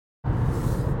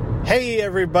Hey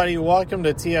everybody, welcome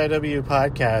to TIW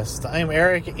Podcast. I'm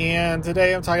Eric, and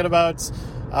today I'm talking about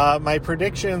my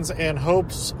predictions and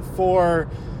hopes for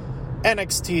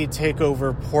NXT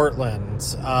TakeOver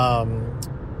Portland.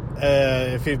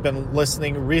 If you've been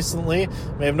listening recently, you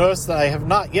may have noticed that I have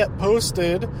not yet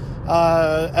posted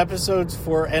episodes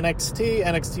for NXT,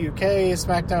 NXT UK,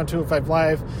 SmackDown 205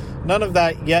 Live, none of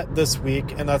that yet this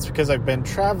week, and that's because I've been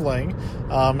traveling,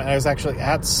 and I was actually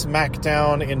at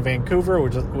SmackDown in Vancouver,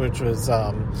 which was,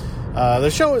 the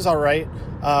show is alright,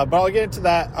 but I'll get into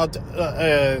that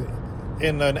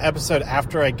in an episode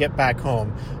after I get back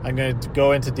home. I'm going to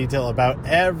go into detail about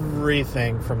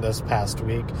everything from this past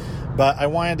week, but I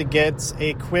wanted to get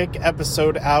a quick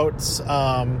episode out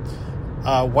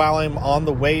while I'm on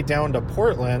the way down to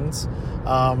Portland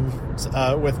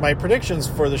with my predictions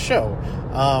for the show.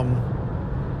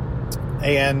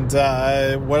 And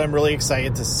what I'm really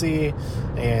excited to see.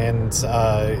 And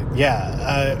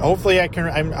hopefully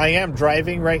I am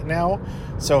driving right now,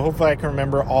 so hopefully I can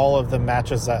remember all of the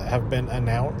matches that have been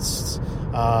announced.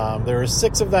 There are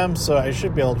 6 of them, so I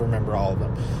should be able to remember all of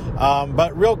them.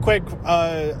 But real quick,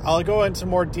 I'll go into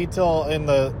more detail in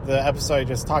the episode I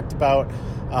just talked about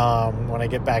when I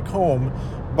get back home.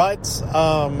 But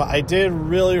I did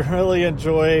really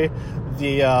enjoy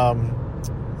the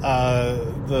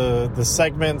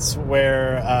segments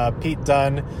where Pete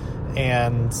Dunne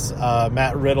and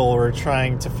Matt Riddle were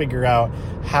trying to figure out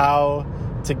how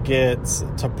to get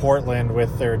to Portland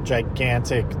with their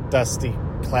gigantic Dusty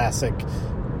Classic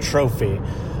trophy.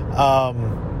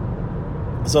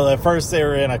 So at first they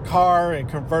were in a car, in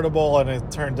convertible, and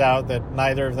it turned out that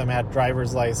neither of them had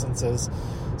driver's licenses.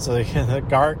 So the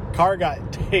car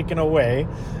got taken away,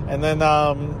 and then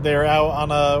they were out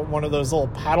on one of those little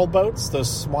paddle boats, those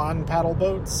swan paddle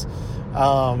boats.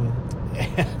 And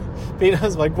Pete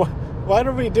was like, what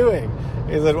are we doing?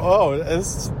 He said,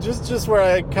 it's just where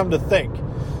I come to think.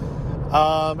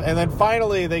 And then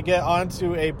finally they get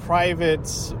onto a private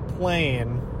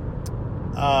plane.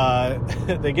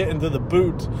 They get into the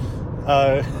boot.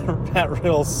 Matt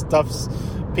Riddle stuffs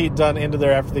Pete Dunne into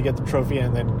there after they get the trophy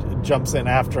and then jumps in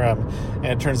after him. And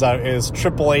it turns out it is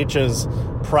Triple H's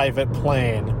private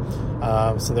plane.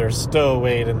 So they're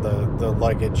stowaway in the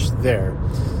luggage there.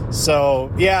 So,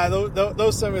 yeah,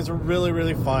 those segments were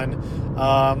really fun.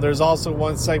 There's also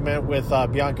one segment with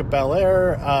Bianca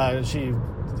Belair. She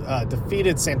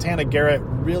defeated Santana Garrett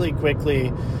really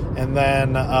quickly and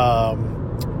then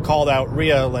called out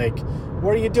Rhea, like,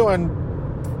 what are you doing?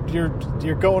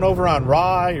 You're going over on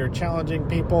Raw, you're challenging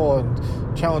people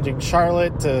and challenging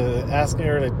Charlotte to asking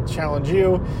her to challenge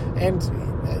you, and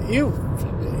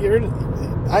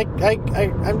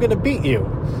I'm gonna beat you.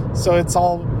 So it's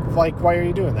all like, why are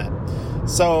you doing that?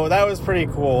 So that was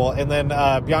pretty cool. And then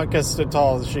Bianca stood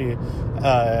tall. She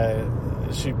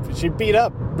beat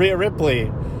up Rhea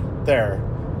Ripley there,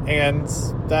 and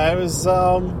that was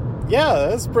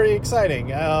that's pretty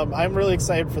exciting. I'm really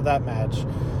excited for that match.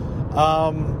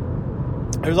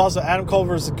 There was also Adam Cole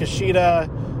versus Kushida,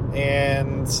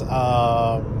 and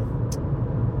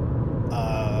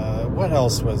what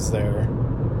else was there?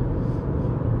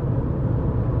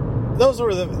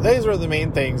 These were the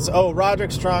main things. Oh,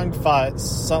 Roderick Strong fought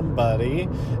somebody,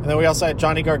 and then we also had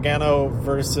Johnny Gargano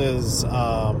versus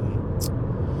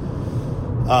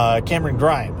Cameron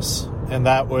Grimes. And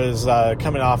that was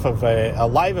coming off of a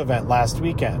live event last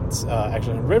weekend,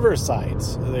 actually in Riverside.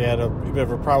 They had a bit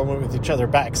of a problem with each other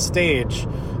backstage,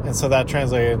 and so that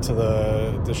translated into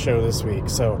the show this week.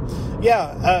 So,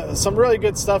 yeah, some really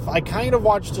good stuff. I kind of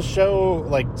watched the show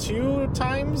like 2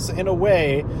 times in a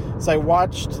way. So I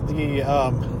watched the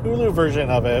Hulu version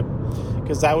of it,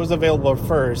 because that was available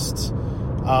first.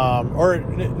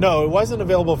 No, it wasn't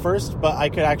available first, but I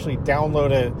could actually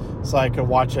download it so I could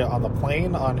watch it on the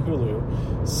plane on Hulu.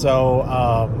 So,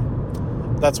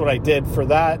 that's what I did for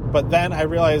that. But then I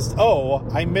realized,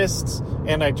 I missed,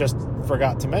 and I just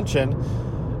forgot to mention,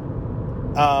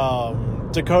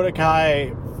 Dakota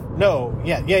Kai.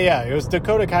 It was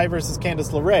Dakota Kai versus Candice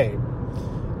LeRae.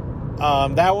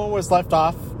 That one was left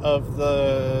off of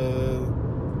the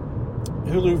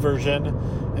Hulu version.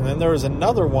 And then there was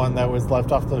another one that was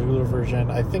left off the Hulu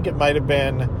version. I think it might have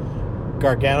been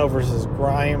Gargano versus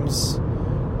Grimes.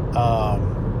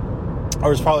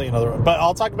 Or it's probably another one. But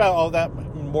I'll talk about all that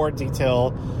in more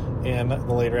detail in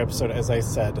the later episode, as I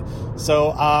said.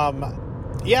 So,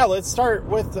 let's start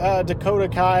with Dakota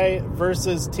Kai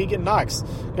versus Tegan Nox.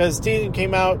 Because Tegan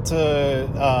came out to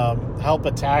help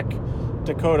attack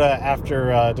Dakota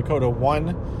after Dakota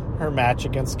won her match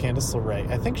against Candice LeRae.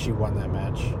 I think she won that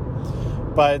match.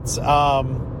 But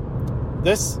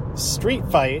this street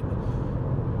fight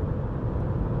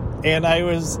And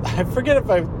I forget if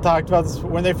I talked about this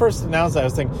when they first announced it. I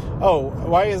was thinking, oh,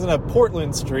 why isn't it a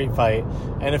Portland street fight?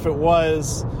 And if it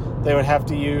was, they would have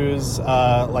to use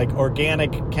like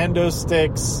organic kendo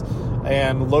sticks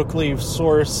and locally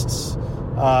sourced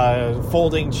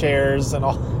folding chairs and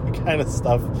all that kind of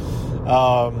stuff.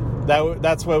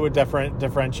 That's what would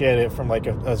differentiate it from like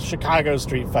a Chicago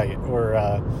street fight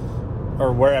or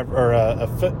wherever, or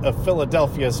a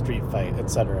Philadelphia street fight,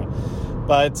 etc.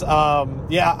 But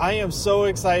yeah, I am so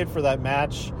excited for that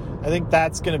match. I think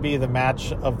that's going to be the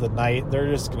match of the night. They're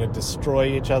just going to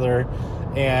destroy each other.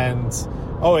 And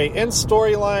in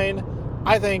storyline,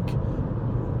 I think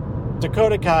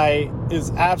Dakota Kai is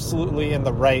absolutely in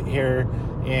the right here,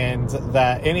 and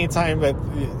that anytime that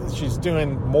she's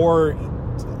doing more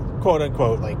quote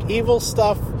unquote like evil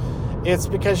stuff, it's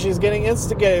because she's getting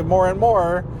instigated more and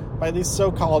more by these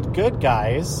so-called good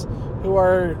guys who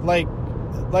are like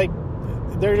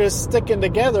they're just sticking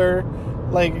together,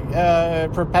 like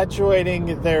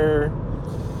perpetuating their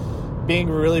being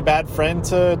a really bad friend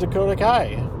to Dakota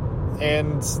Kai,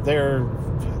 and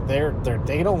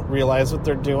they don't realize what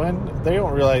they're doing. They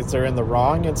don't realize they're in the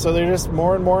wrong, and so they're just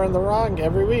more and more in the wrong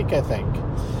every week, I think.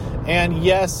 And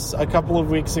yes, a couple of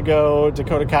weeks ago,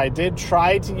 Dakota Kai did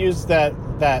try to use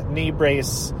that knee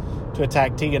brace to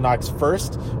attack Tegan Nox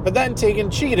first, but then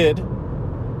Tegan cheated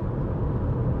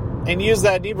and used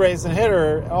that knee brace and hit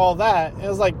her, all that. It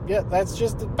was like, yeah, that's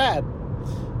just bad.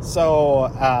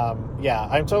 So, yeah,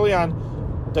 I'm totally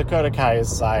on Dakota Kai's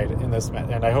side in this match,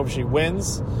 and I hope she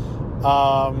wins.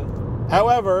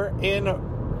 However, in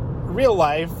real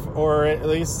life, or at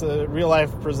least real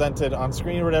life presented on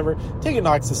screen or whatever, Tegan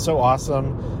Nox is so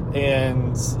awesome,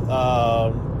 and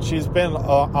she's been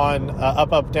on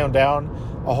up, down, down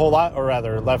a whole lot, or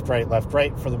rather left,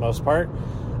 right for the most part.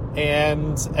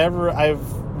 And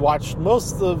I've watched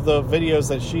most of the videos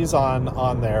that she's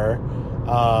on there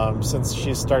since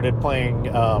she started playing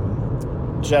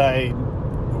Jedi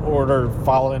Order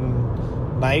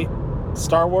Fallen Knight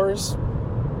Star Wars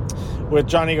with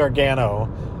Johnny Gargano.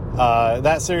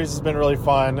 That series has been really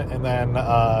fun. And then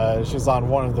she's on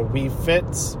one of the Wii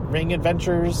Fit Ring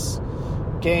Adventures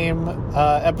game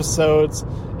episodes.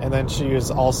 And then she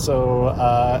was also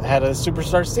had a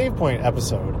Superstar Save Point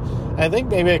episode. And I think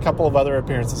maybe a couple of other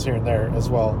appearances here and there as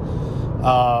well.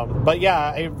 But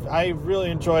yeah, I really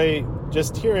enjoy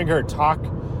just hearing her talk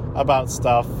about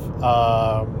stuff.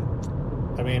 I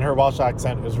mean, her Welsh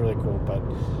accent is really cool, but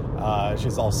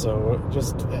she's also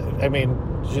just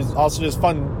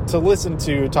fun to listen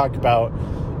to talk about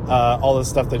all the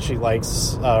stuff that she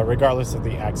likes, regardless of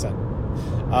the accent.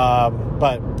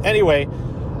 But anyway,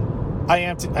 I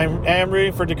am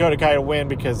rooting for Dakota Kai to win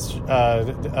because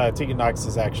Tegan Nox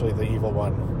is actually the evil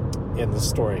one in the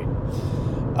story.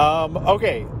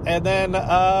 Okay, and then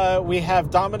we have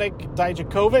Dominik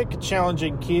Dijakovic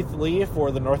challenging Keith Lee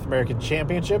for the North American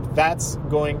Championship. That's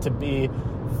going to be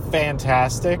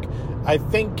fantastic. I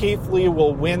think Keith Lee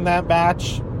will win that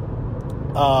match,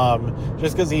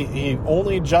 just because he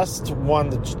only just won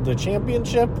the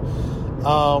championship,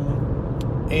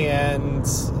 and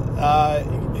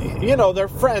they're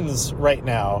friends right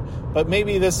now, but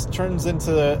maybe this turns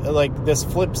into this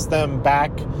flips them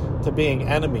back to being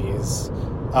enemies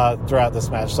throughout this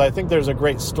match. So I think there's a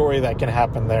great story that can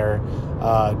happen there,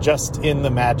 just in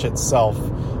the match itself,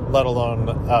 let alone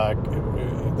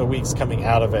the weeks coming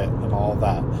out of it and all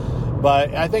that.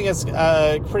 But I think it's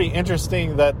pretty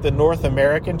interesting that the North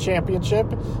American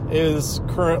Championship is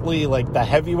currently like the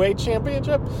heavyweight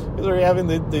championship, because we're having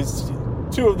these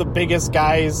two of the biggest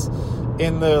guys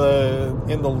in the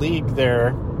league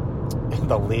there. In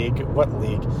the league? What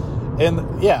league?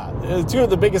 And yeah, two of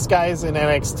the biggest guys in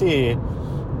NXT.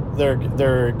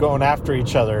 They're going after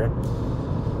each other.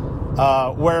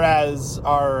 Whereas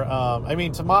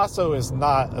Tommaso is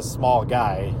not a small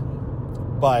guy,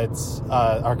 but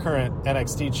our current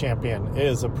NXT champion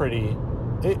is a pretty.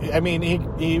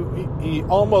 He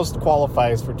almost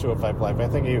qualifies for 205 Live. I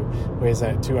think he weighs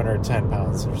in at 210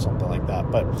 pounds or something like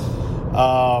that. But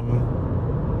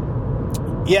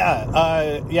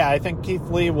I think Keith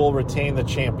Lee will retain the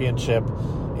championship,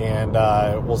 and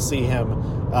we'll see him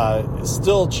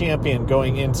still champion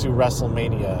going into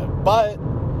WrestleMania. But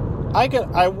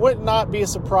I would not be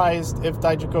surprised if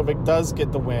Dijakovic does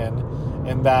get the win,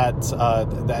 and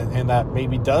that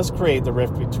maybe does create the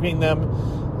rift between them.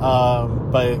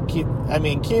 But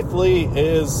Keith Lee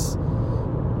is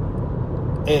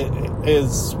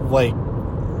like,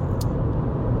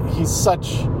 he's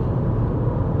such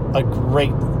a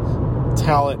great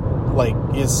talent, like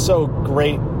is so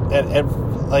great at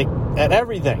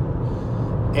everything,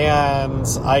 and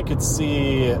I could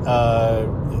see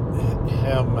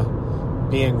him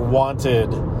being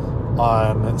wanted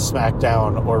on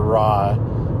SmackDown or Raw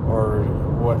or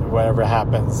whatever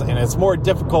happens. And it's more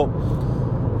difficult.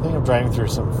 I think I'm driving through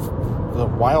the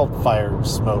wildfire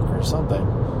smoke or something.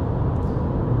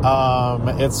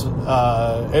 It's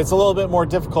a little bit more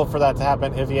difficult for that to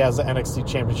happen if he has the NXT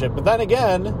Championship. But then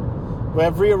again, we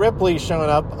have Rhea Ripley showing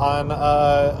up on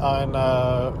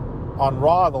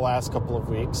Raw the last couple of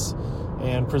weeks,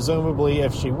 and presumably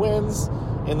if she wins,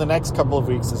 in the next couple of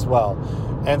weeks as well.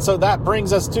 And so that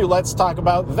brings us to, let's talk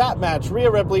about that match, Rhea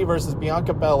Ripley versus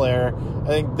Bianca Belair. I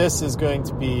think this is going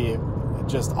to be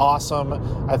just awesome.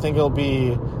 I think it'll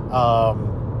be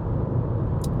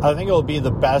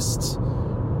the best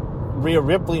Rhea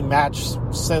Ripley match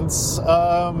since she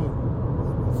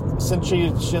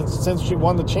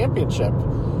won the championship,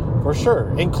 for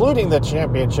sure, including the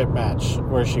championship match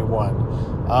where she won.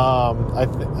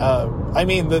 I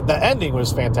mean, the ending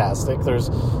was fantastic.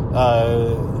 There's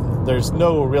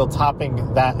no real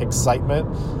topping that excitement.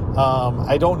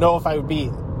 I don't know if I would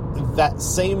be that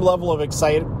same level of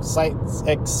excited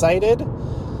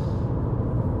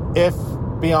if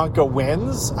Bianca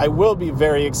wins. I will be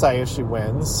very excited if she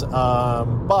wins.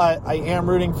 But I am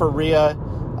rooting for Rhea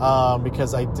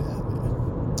because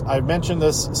I've mentioned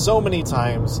this so many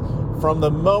times. From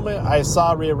the moment I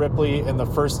saw Rhea Ripley in the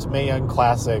first Mae Young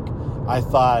Classic, I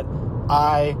thought,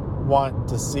 I want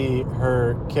to see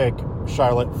her kick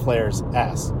Charlotte Flair's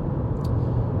ass.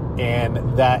 And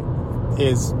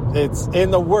it's in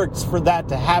the works for that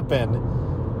to happen.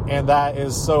 And that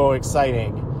is so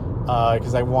exciting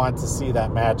because I want to see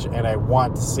that match and I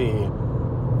want to see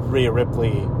Rhea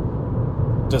Ripley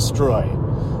destroy.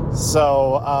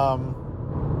 So,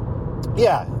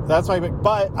 yeah, that's my big.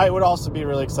 But I would also be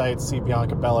really excited to see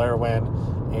Bianca Belair win.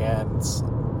 And,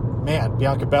 man,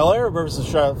 Bianca Belair versus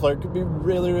Charlotte Flair could be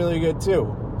really, really good,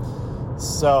 too.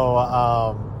 So,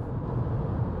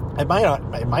 it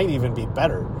might even be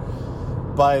better.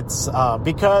 But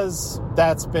because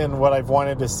that's been what I've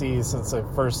wanted to see since I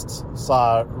first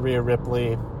saw Rhea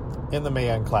Ripley in the Mae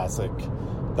Young Classic,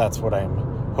 that's what I'm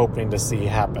hoping to see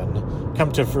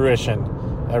come to fruition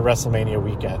at WrestleMania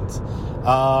weekend.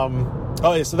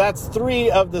 Okay, so that's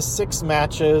 3 of the 6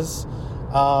 matches.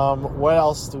 What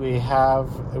else do we have?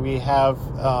 We have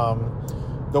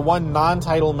the one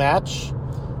non-title match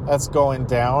that's going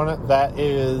down. That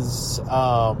is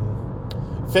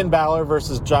Finn Balor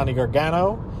versus Johnny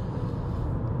Gargano.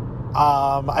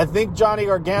 I think Johnny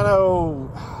Gargano...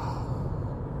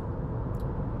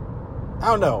 I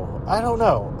don't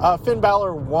know. Finn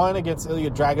Balor won against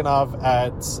Ilya Dragunov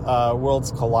at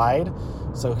Worlds Collide,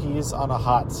 so he's on a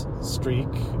hot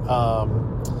streak.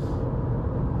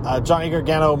 Johnny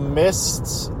Gargano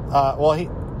missed...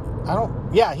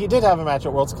 he did have a match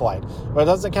at Worlds Collide, but it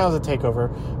doesn't count as a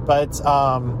takeover. But,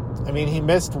 he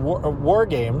missed War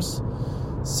Games,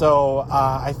 so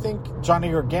I think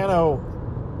Johnny Gargano,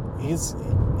 he's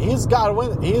got to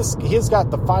win. He's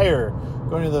got the fire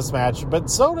going into this match, but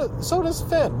so does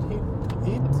Finn.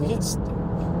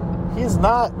 He's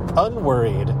not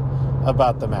unworried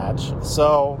about the match.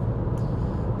 So,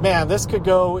 man, this could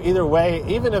go either way.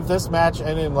 Even if this match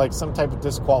ended in like some type of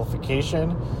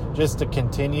disqualification, just to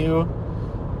continue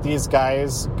these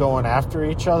guys going after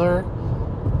each other,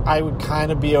 I would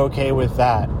kind of be okay with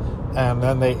that. And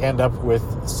then they end up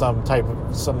with some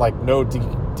no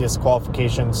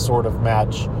disqualification sort of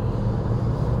match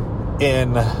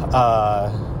in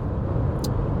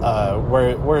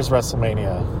where's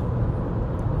WrestleMania?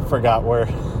 Forgot where.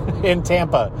 In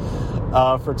Tampa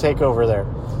for TakeOver there.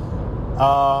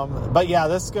 But yeah,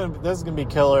 this is gonna be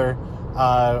killer.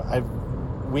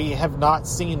 We have not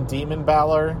seen Demon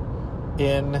Balor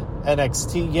in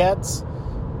NXT yet.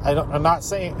 I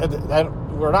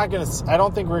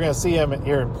don't think we're gonna see him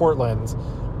here in Portland,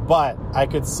 but I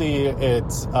could see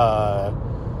it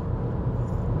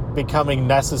becoming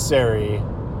necessary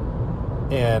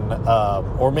in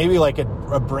or maybe like a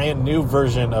brand new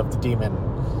version of the Demon.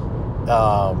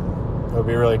 It would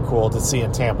be really cool to see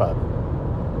in Tampa.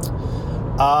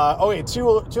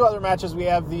 Two other matches. We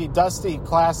have the Dusty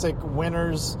Classic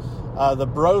winners, the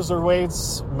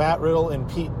Broserweights, Matt Riddle and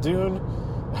Pete Dunne,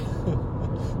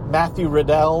 Matthew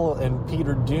Riddle and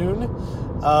Peter Dunne,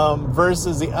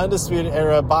 versus the Undisputed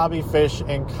Era, Bobby Fish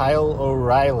and Kyle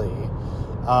O'Reilly.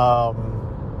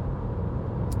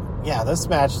 This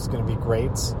match is going to be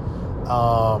great.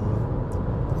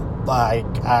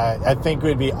 I think it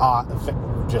would be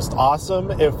just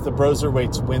awesome if the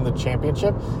Broserweights win the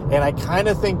championship, and I kind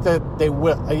of think that they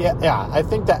will. I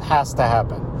think that has to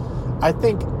happen. I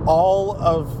think all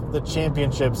of the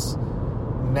championships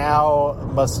now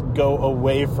must go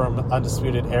away from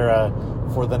Undisputed Era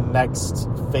for the next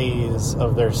phase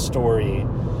of their story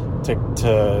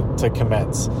to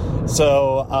commence.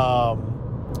 So,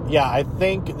 I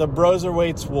think the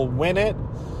Broserweights will win it.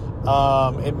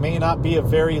 It may not be a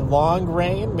very long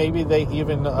reign. Maybe they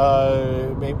even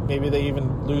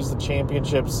lose the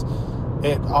championships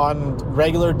on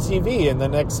regular TV in the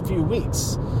next few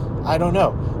weeks. I don't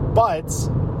know. But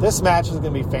this match is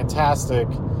going to be fantastic,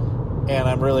 and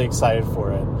I'm really excited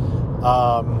for it.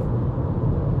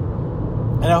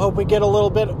 And I hope we get a little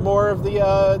bit more of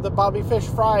the Bobby Fish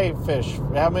fry fish.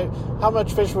 How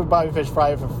much fish would Bobby Fish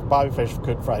fry if Bobby Fish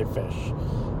could fry fish?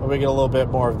 Or we get a little bit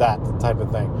more of that type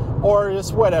of thing. Or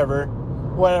just whatever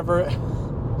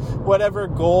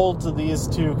gold these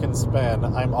two can spend,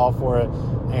 I'm all for it.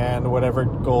 And whatever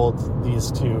gold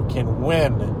these two can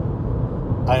win,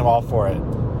 I'm all for it.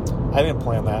 I didn't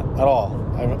plan that at all.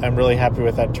 I'm really happy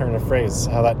with that turn of phrase,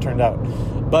 how that turned out.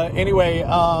 But anyway,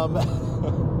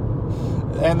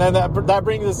 and then that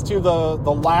brings us to the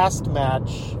last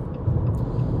match.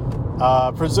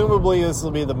 Presumably this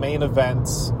will be the main event.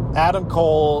 Adam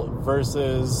Cole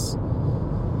versus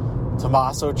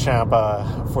Tommaso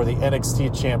Ciampa for the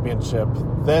NXT Championship.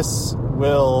 This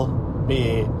will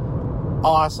be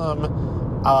awesome.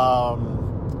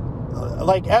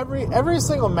 Like every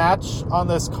single match on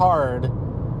this card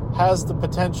has the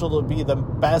potential to be the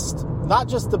best, not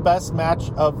just the best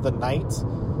match of the night,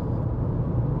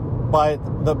 but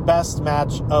the best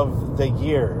match of the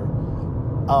year.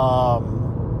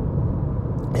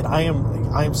 And I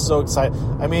am so excited.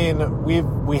 I mean,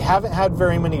 we haven't had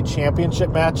very many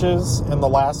championship matches in the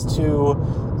last two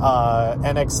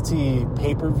NXT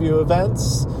pay-per-view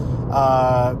events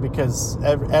because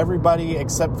everybody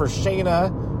except for Shayna,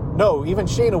 no, even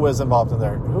Shayna was involved in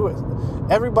there.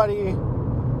 Everybody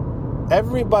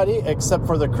except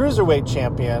for the Cruiserweight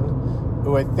champion,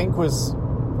 who I think was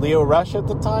Lio Rush at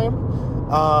the time,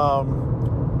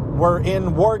 were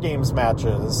in War Games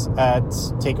matches at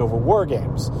TakeOver War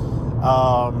Games.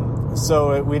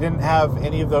 So we didn't have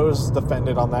any of those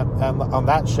defended on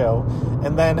that show.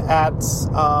 And then at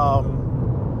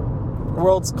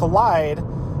Worlds Collide,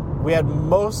 we had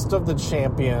most of the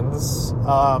champions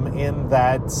in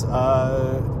that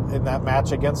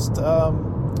match against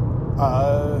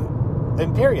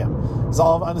Imperium. It's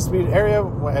all of Undisputed Era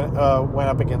went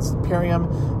up against Imperium,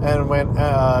 and when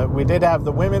we did have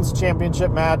the women's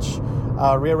championship match,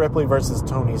 Rhea Ripley versus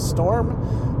Toni Storm,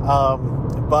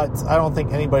 but I don't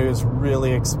think anybody was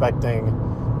really expecting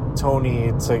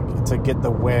Toni to get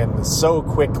the win so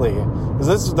quickly, because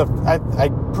this is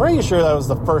I'm pretty sure that was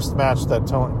the first match that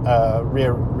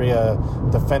Rhea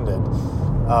defended,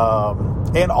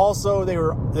 and also they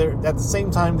were at the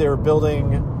same time they were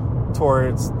building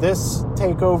towards this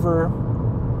takeover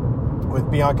with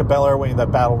Bianca Belair winning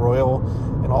that Battle Royal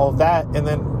and all of that, and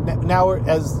then now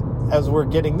as we're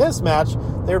getting this match,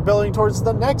 they're building towards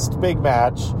the next big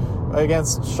match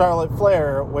against Charlotte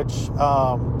Flair, which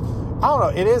I don't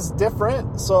know, it is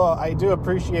different, so I do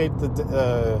appreciate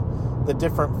the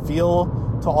different feel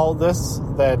to all this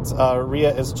that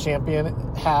Rhea as champion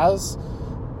has,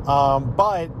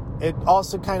 but it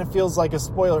also kind of feels like a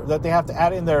spoiler that they have to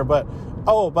add in there, but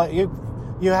you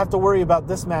have to worry about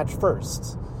this match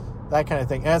first. That kind of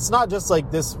thing. And it's not just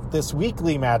like this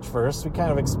weekly match first. We kind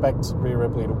of expect Rhea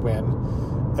Ripley to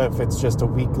win if it's just a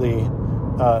weekly,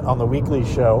 on the weekly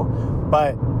show.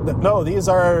 But no, these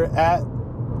are at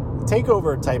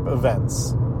TakeOver type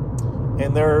events.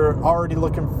 And they're already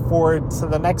looking forward to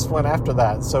the next one after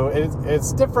that. So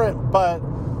it's different, but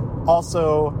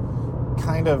also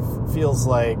kind of feels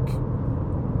like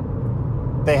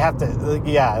they have to,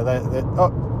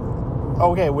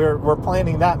 okay, we're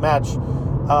planning that match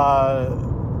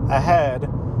ahead,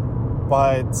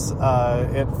 but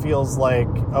it feels like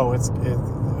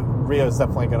Rhea's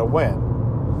definitely going to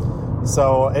win.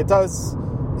 So it does,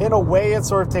 in a way, it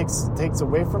sort of takes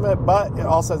away from it, but it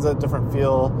also has a different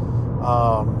feel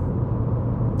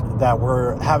that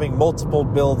we're having multiple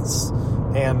builds,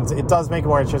 and it does make it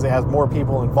more interesting. It has more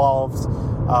people involved.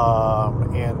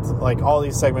 And like all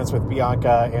these segments with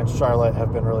Bianca and Charlotte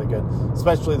have been really good,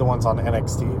 especially the ones on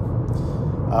NXT.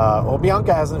 Well,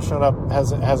 Bianca hasn't shown up,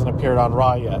 hasn't appeared on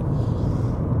Raw yet.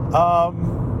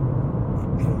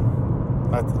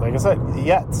 Like I said,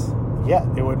 yet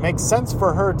it would make sense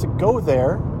for her to go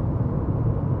there,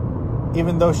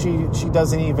 even though she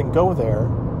doesn't even go there,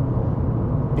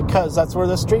 because that's where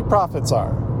the Street Profits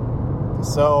are.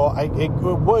 So it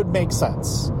would make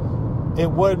sense. It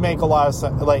would make a lot of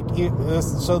sense.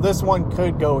 So this one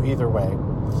could go either way.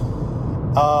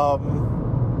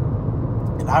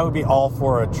 And I would be all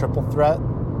for a triple threat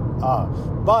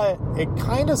But it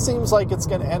kind of seems like it's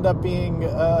going to end up being,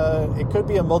 it could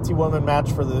be a multi-woman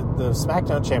match for the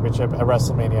SmackDown Championship at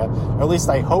WrestleMania. Or at least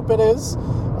I hope it is.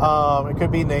 It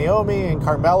could be Naomi and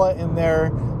Carmella in there,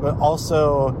 but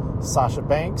also Sasha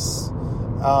Banks,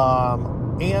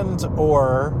 and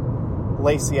or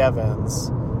Lacey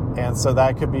Evans. And so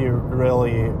that could be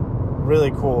really,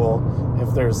 really cool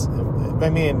if there's, I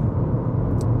mean,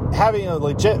 having a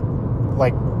legit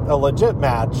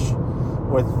match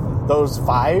with those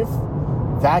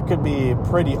 5, that could be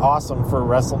pretty awesome for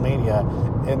WrestleMania,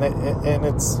 and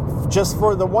it's just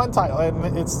for the one title,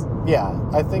 and it's,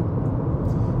 I think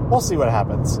we'll see what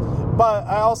happens. But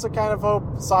I also kind of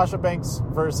hope Sasha Banks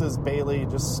versus Bayley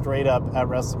just straight up at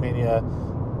WrestleMania.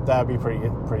 That'd be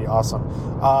pretty awesome.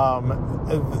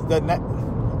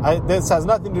 This has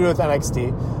nothing to do with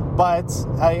NXT, but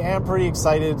I am pretty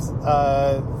excited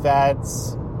that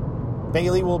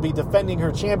Bayley will be defending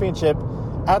her championship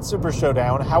at Super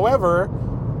Showdown. However,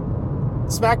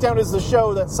 SmackDown is the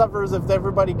show that suffers if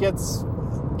everybody gets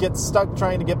stuck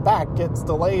trying to get back, gets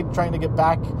delayed trying to get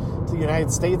back to the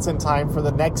United States in time for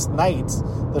the next night,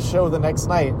 the show the next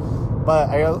night.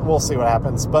 But we'll see what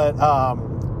happens. But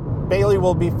Bayley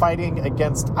will be fighting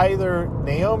against either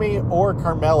Naomi or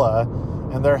Carmella,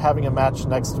 and they're having a match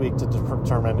next week to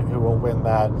determine who will win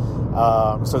that.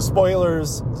 So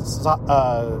spoilers,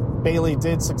 Bayley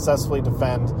did successfully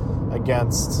defend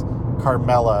against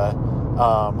Carmella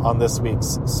on this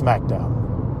week's SmackDown.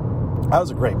 That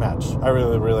was a great match. I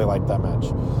really, really liked that match.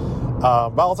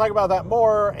 But I'll talk about that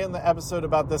more in the episode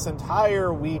about this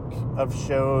entire week of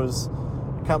shows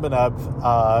coming up.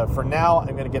 For now,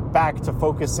 I'm going to get back to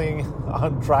focusing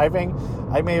on driving.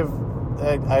 I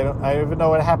don't even know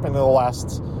what happened in the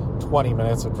last 20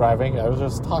 minutes of driving. I was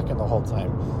just talking the whole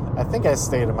time. I think I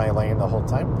stayed in my lane the whole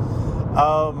time.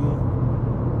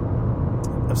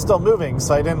 I'm still moving,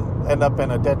 so I didn't end up in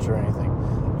a ditch or anything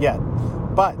yet.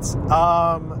 But,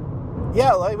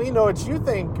 let me know what you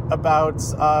think about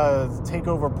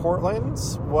TakeOver Portland.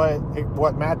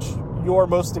 What match you're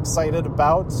most excited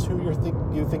about? Who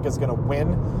you think is going to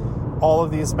win all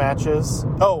of these matches?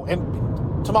 Oh, and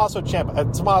Tommaso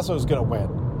Ciampa. Tommaso is going to win,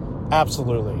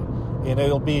 absolutely, and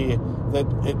it'll be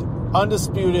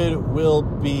Undisputed will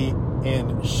be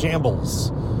in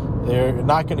shambles. They're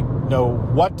not going to know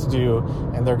what to do,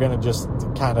 and they're going to just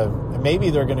maybe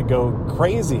they're going to go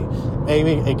crazy.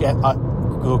 Maybe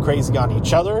go crazy on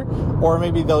each other, or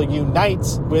maybe they'll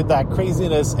unite with that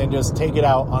craziness and just take it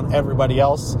out on everybody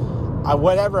else.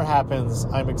 Whatever happens,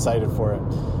 I'm excited for it.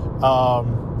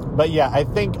 But yeah, I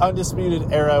think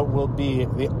Undisputed Era will be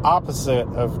the opposite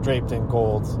of draped in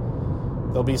gold.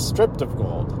 They'll be stripped of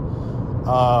gold.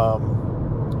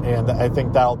 And I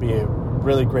think that'll be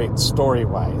really great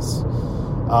story-wise.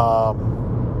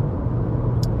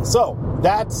 So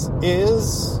that's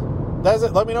it.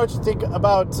 Let me know what you think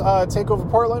about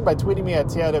TakeOver Portland by tweeting me at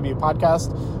TIW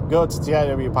Podcast. Go to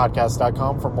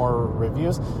TIWpodcast.com for more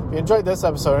reviews. If you enjoyed this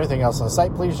episode or anything else on the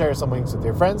site, please share some links with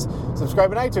your friends. Subscribe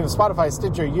on iTunes, Spotify,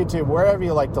 Stitcher, YouTube, wherever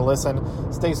you like to listen.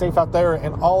 Stay safe out there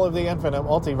in all of the infinite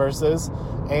multiverses.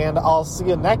 And I'll see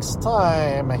you next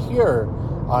time here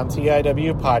on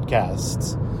TIW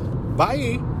Podcasts.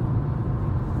 Bye!